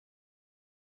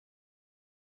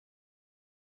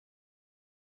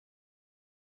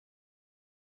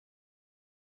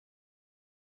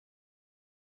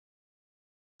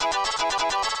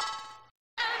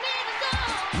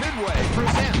Speedway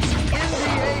presents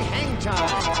NBA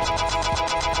Hangtime.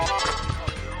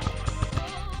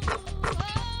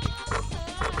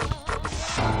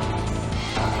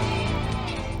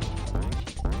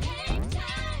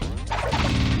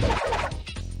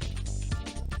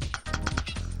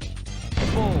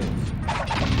 Bulls.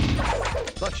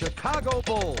 The Chicago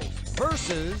Bulls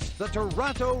versus the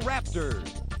Toronto Raptors.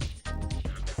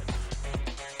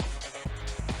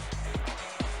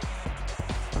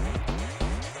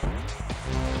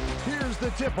 Here's the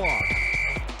tip-off.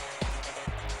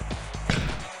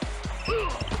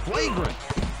 Flagrant.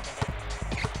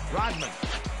 Rodman.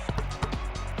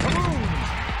 Kaboom!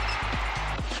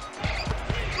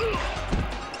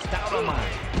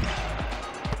 Stoudemire.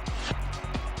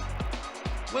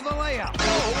 With a layup.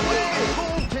 Oh, way!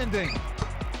 Goaltending.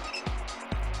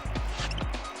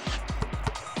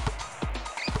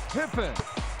 Pippen.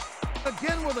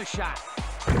 Again with a shot.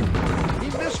 He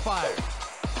misfired.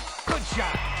 Good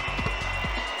shot.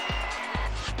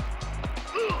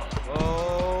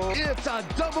 Oh, it's a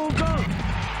double dunk.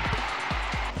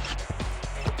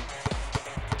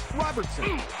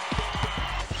 Robertson.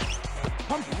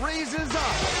 Pump raises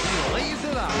up. He lays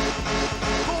it up.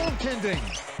 Goaltending.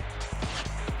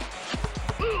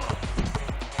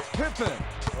 Pippen.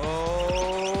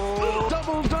 Oh,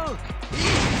 double dunk.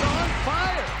 He's on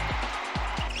fire.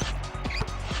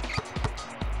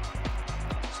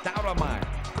 Stoudemire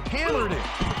hammered it.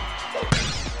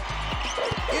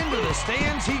 Into the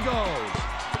stands he goes.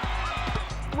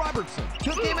 Robertson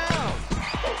took him out.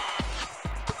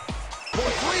 For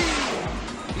three.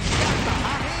 He's got the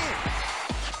hot hand.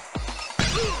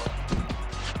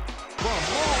 From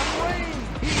long range.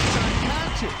 He's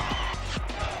unconscious.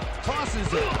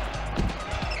 Tosses it.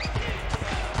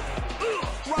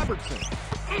 Robertson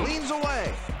leans away.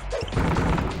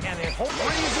 And it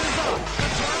raises up. The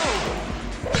turnover.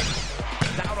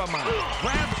 Stoudemire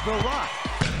grabs the rock.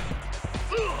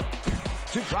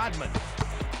 To Rodman.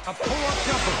 A pull-up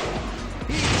jumper.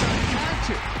 He's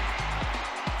unconscious.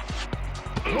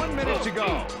 1 minute to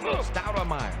go.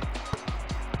 Stoudemire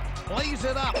plays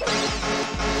it up.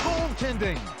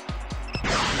 Goaltending.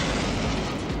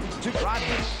 To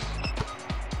Rodman.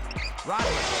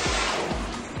 Rodman.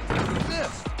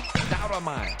 This.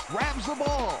 Stoudemire grabs the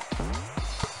ball.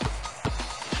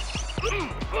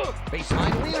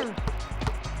 Baseline leader.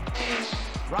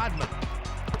 Rodman.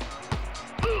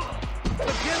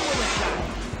 Again with a shot.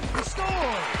 He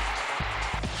scores.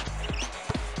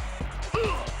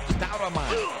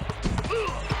 Stoudemire.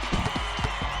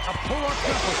 A pull-up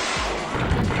jumper.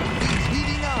 He's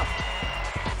heating up.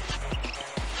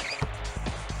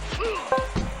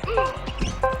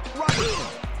 Robertson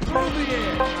through the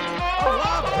air. A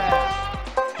lob pass.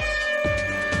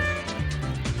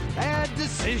 Bad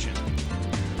decision.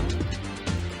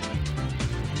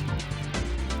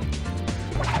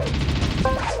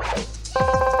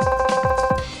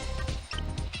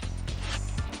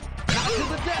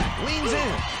 Leans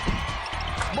in.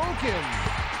 Smoking.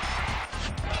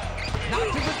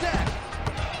 Knocked to the deck.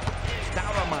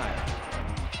 Stoudemire.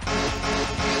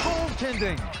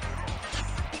 Goaltending.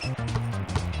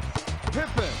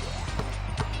 Pippen.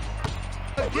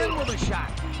 Again with a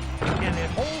shot. And it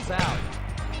holds out.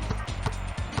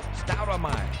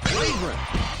 Stoudemire. Flagrant.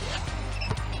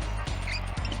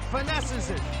 Finesses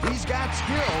it. He's got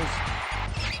skills.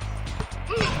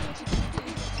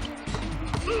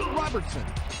 Robertson.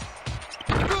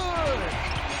 Good!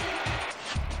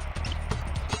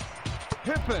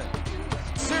 Pippen.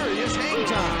 Serious hang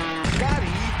time.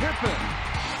 Scottie Pippen.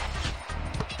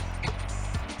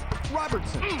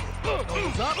 Robertson.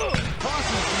 Goes up.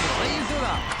 Tosses and lays it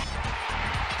up.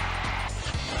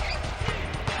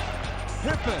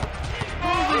 Pippen.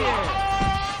 Through the air.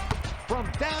 From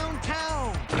downtown.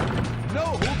 No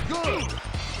good.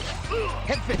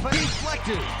 Head fake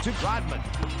deflected to Rodman.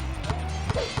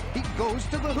 He goes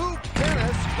to the hoop.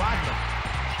 Dennis Rodman.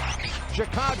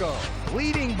 Chicago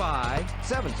leading by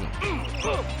 17.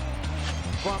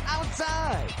 From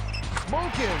outside.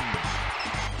 Smoking.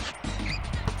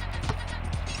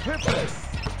 Pippen.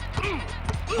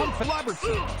 Pump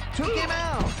Robertson. Took him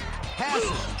out.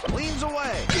 Passes. Leans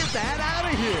away. Get that out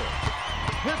of here.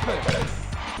 Pippen.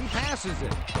 He passes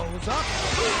it. Goes up.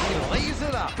 He lays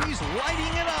it up. He's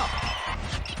lighting it up.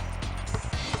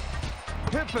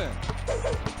 Pippen.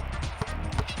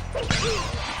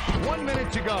 1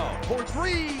 minute to go for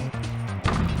three.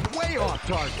 Way off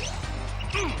target.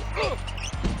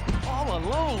 All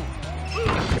alone.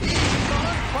 He's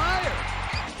on fire.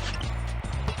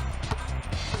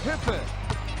 Pippen.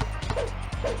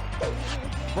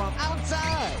 From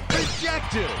outside.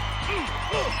 Rejected.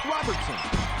 Robertson.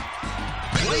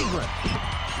 Flagrant.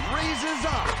 Raises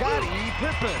up. Scottie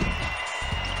Pippen.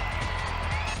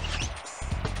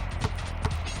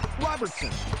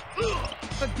 Robertson.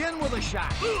 Again with a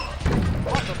shot.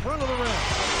 Off the front of the rim.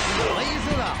 He lays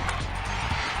it up.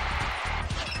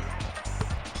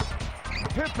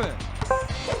 Pippen.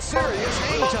 Serious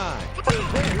hang time.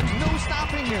 There's no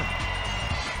stopping him.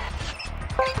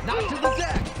 Not to the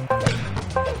deck.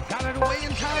 Got it away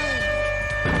in time.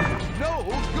 No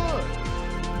good.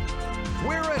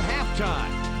 We're at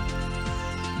halftime.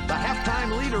 The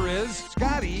halftime leader is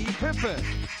Scottie Pippen.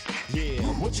 Yeah,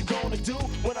 what you gonna do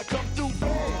when I come through,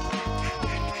 man?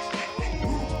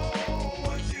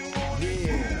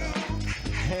 Yeah,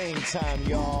 hang time,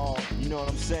 y'all. You know what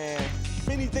I'm saying?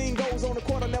 Anything goes on the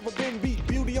court, I never been beat.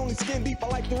 Beauty only skin deep, I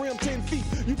like the rim 10 feet.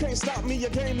 You can't stop me,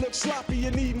 your game looks sloppy.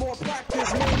 You need more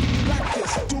practice,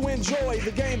 to enjoy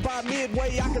the game by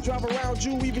midway. I can drive around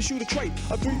you, even shoot a trait.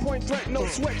 A three-point threat, no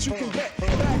sweat, you can bet.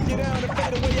 Back you down and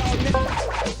fade away all net.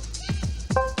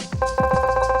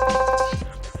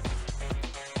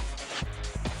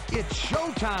 It's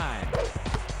showtime.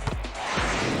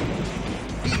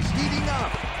 He's heating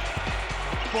up.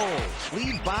 Bulls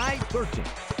lead by 13.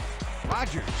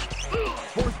 Rogers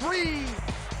for three.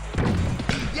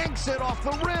 He yanks it off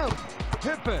the rim.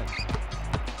 Pippen.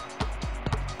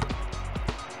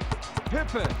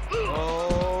 Pippen.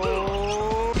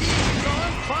 Oh, he's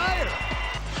on fire.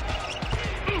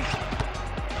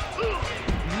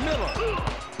 Miller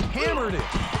hammered it.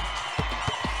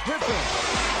 Pippen.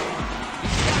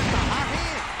 He's got the hot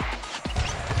hand.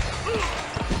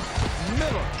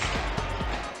 Miller.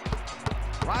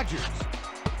 Rogers.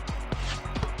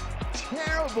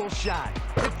 Terrible shot.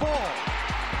 It falls.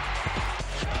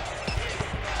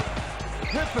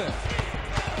 Pippen.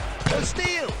 The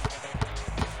steal.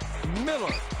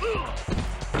 Miller.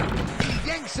 He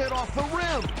yanks it off the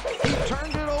rim. He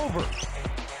turned it over.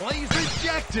 Well, he's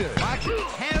rejected.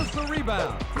 Rogers has the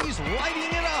rebound. He's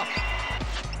lighting it up.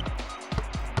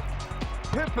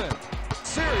 Pippen.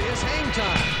 Serious hang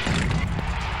time.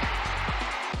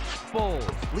 Bulls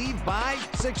lead by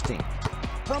 16.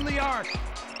 From the arc.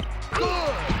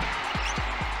 Good.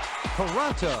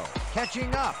 Toronto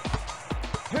catching up.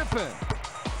 Pippen.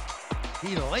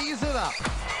 He lays it up.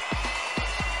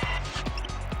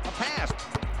 A pass.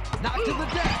 Knocked to the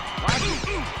deck. Rogers.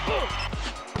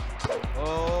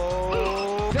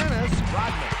 Oh. Dennis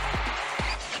Rodman.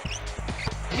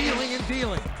 Healing and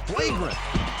dealing. Flagrant.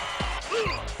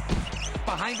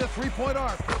 Behind the three-point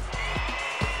arc.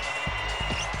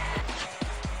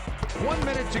 1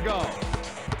 minute to go.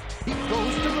 He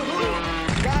goes to the hoop.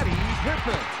 Scottie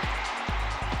Pippen.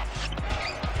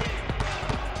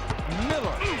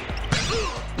 Miller.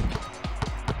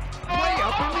 Way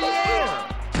up in the air.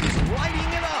 He's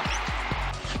lighting it up.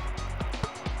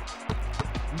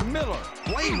 Miller.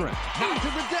 Flagrant. Not to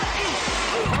the deck.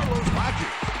 Carlos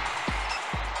Rogers.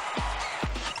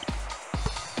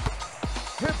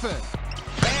 Pippen.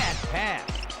 Bad pass.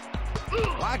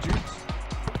 Rogers.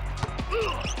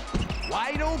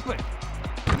 Wide open.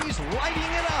 He's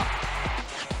lighting it up.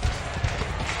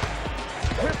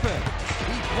 Pippen.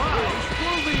 He flies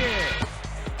through the air.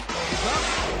 Goes up.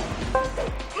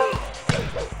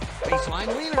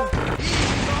 Baseline leaner.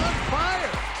 He's on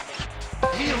fire.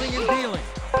 Healing and dealing.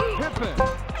 Pippen.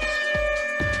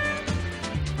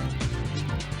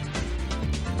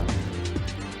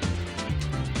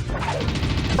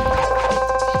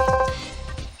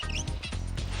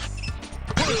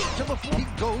 Push to the floor. He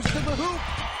goes to the hoop.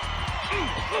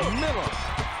 Miller.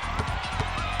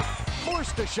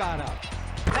 Forced the shot up.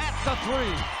 That's a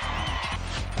three.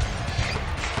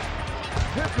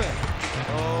 Pippen.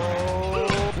 Oh,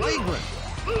 flagrant.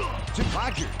 To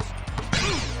Rogers.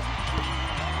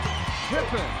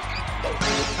 Pippen.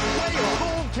 Way of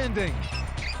goaltending.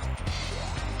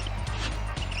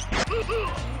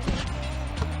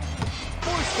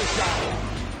 Forced the shot.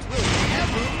 Will he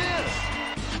ever miss?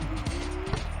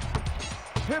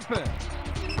 Pippen.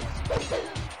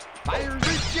 Fires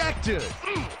rejected.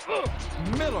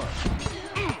 Miller.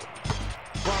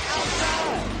 From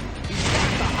outside. He's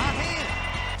got the hot hand.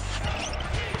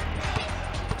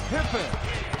 Pippen.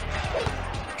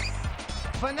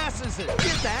 Finesses it.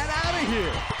 Get that out of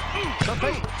here. The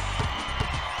bait.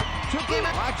 Took him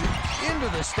out. Rogers. Into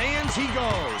the stands he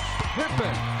goes.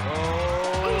 Pippen.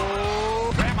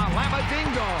 Oh. Grandma Lama Ding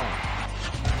Dong.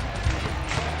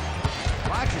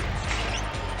 Rogers.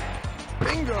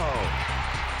 Bingo.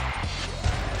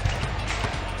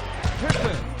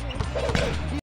 Pippen.